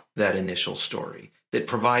off that initial story, that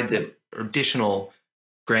provide the additional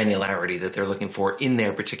granularity that they're looking for in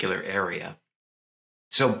their particular area.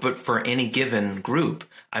 So, but for any given group,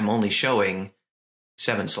 I'm only showing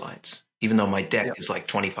 7 slides. Even though my deck is like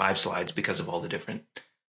 25 slides because of all the different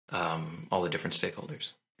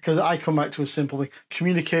stakeholders. Because I come back to a simple thing: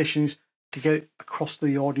 communications to get it across to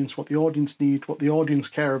the audience, what the audience need, what the audience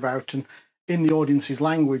care about, and in the audience's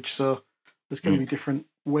language. So there's going to be different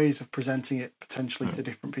ways of presenting it potentially to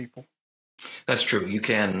different people. That's true. You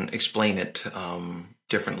can explain it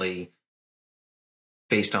differently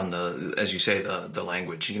based on as you say, the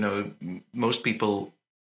language. You know, most people,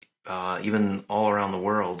 even all around the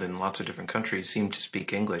world in lots of different countries, seem to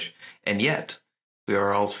speak English, and yet we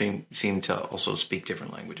are all seem to also speak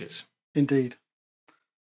different languages. Indeed.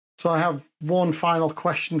 So I have one final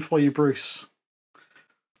question for you, Bruce.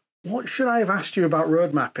 What should I have asked you about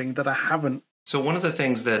road mapping that I haven't? So one of the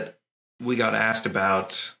things that we got asked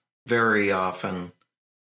about very often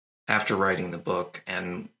after writing the book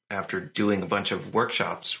and after doing a bunch of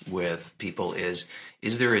workshops with people is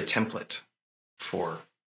there a template for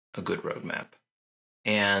a good roadmap?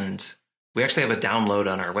 And we actually have a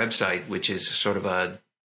download on our website, which is sort of a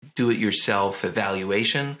do-it-yourself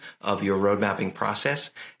evaluation of your road mapping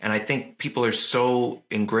process. And I think people are so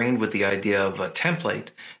ingrained with the idea of a template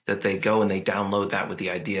that they go and they download that with the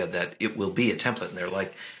idea that it will be a template. And they're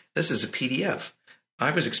like, this is a PDF. I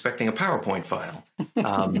was expecting a PowerPoint file.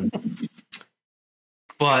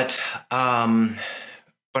 But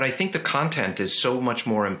I think the content is so much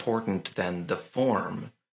more important than the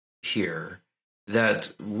form here,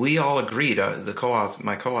 that we all agreed,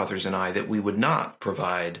 my co-authors and I, that we would not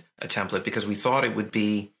provide a template because we thought it would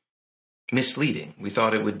be misleading. We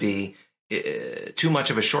thought it would be too much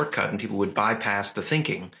of a shortcut and people would bypass the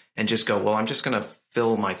thinking and just go, well, I'm just going to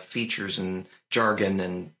fill my features and jargon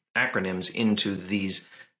and acronyms into this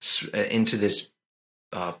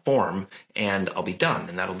form and I'll be done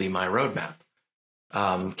and that'll be my roadmap.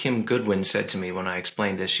 Kim Goodwin said to me when I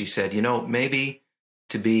explained this, she said, maybe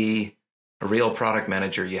to be a real product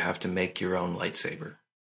manager, you have to make your own lightsaber.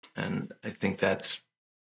 And I think I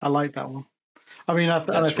like that one. I mean,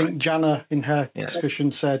 I think Jana in her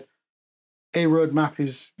discussion said, a roadmap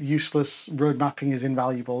is useless, road mapping is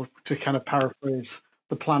invaluable, to kind of paraphrase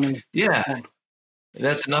the planning. Yeah,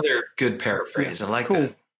 that's another good paraphrase. Yeah. I like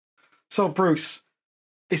that. So, Bruce,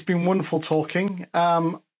 it's been wonderful talking.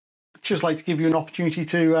 Just like to give you an opportunity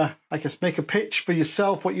to, make a pitch for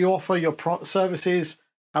yourself, what you offer, your services,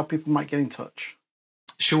 how people might get in touch.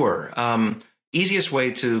 Sure. Easiest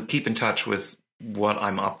way to keep in touch with what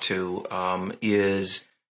I'm up to is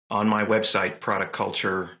on my website,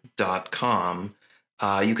 productculture.com.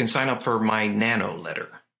 You can sign up for my nano letter.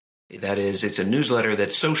 That is, it's a newsletter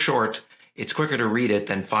that's so short, it's quicker to read it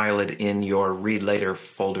than file it in your read later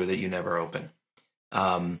folder that you never open.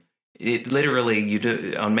 It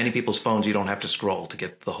literally, on many people's phones, you don't have to scroll to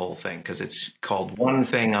get the whole thing because it's called One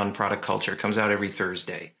Thing on Product Culture. It comes out every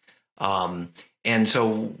Thursday. And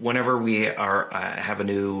so whenever we have a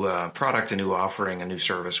new product, a new offering, a new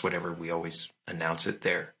service, whatever, we always announce it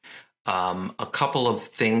there. A couple of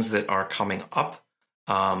things that are coming up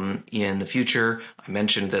in the future. I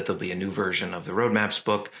mentioned that there'll be a new version of the Roadmaps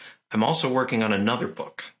book. I'm also working on another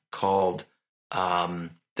book called,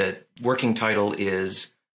 the working title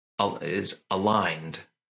is Aligned,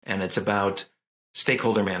 and it's about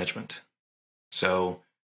stakeholder management. So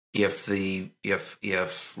if roadmaps,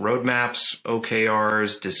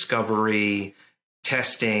 OKRs, discovery,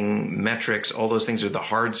 testing, metrics, all those things are the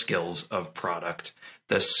hard skills of product,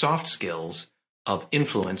 the soft skills of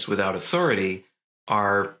influence without authority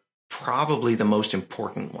are probably the most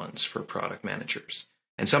important ones for product managers,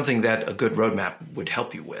 and something that a good roadmap would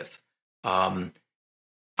help you with.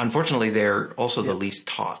 Unfortunately, they're also the least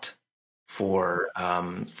taught for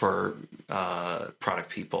product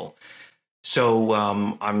people. So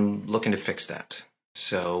I'm looking to fix that.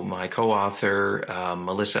 So my co-author,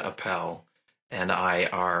 Melissa Appel, and I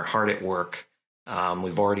are hard at work.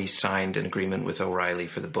 We've already signed an agreement with O'Reilly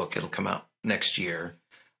for the book. It'll come out next year.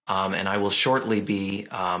 And I will shortly be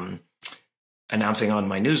announcing on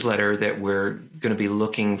my newsletter that we're going to be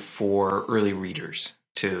looking for early readers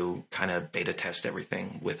to kind of beta test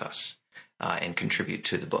everything with us and contribute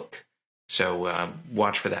to the book. So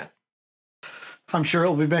watch for that. I'm sure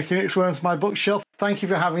it'll be making its way onto my bookshelf. Thank you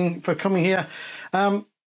for coming here.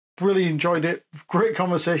 Really enjoyed it. Great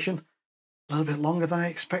conversation. A little bit longer than I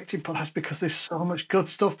expected, but that's because there's so much good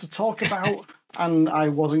stuff to talk about, and I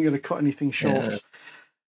wasn't going to cut anything short. Yeah.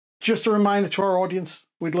 Just a reminder to our audience,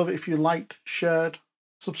 we'd love it if you liked, shared,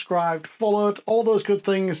 subscribed, followed, all those good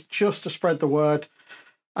things just to spread the word.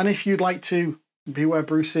 And if you'd like to be where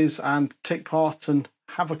Bruce is and take part and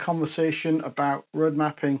have a conversation about road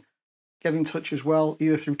mapping, get in touch as well,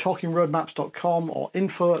 either through talkingroadmaps.com or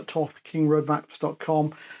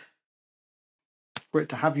info@talkingroadmaps.com. Great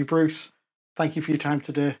to have you, Bruce. Thank you for your time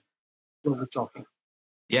today. Love talking.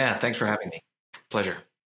 Yeah, thanks for having me. Pleasure.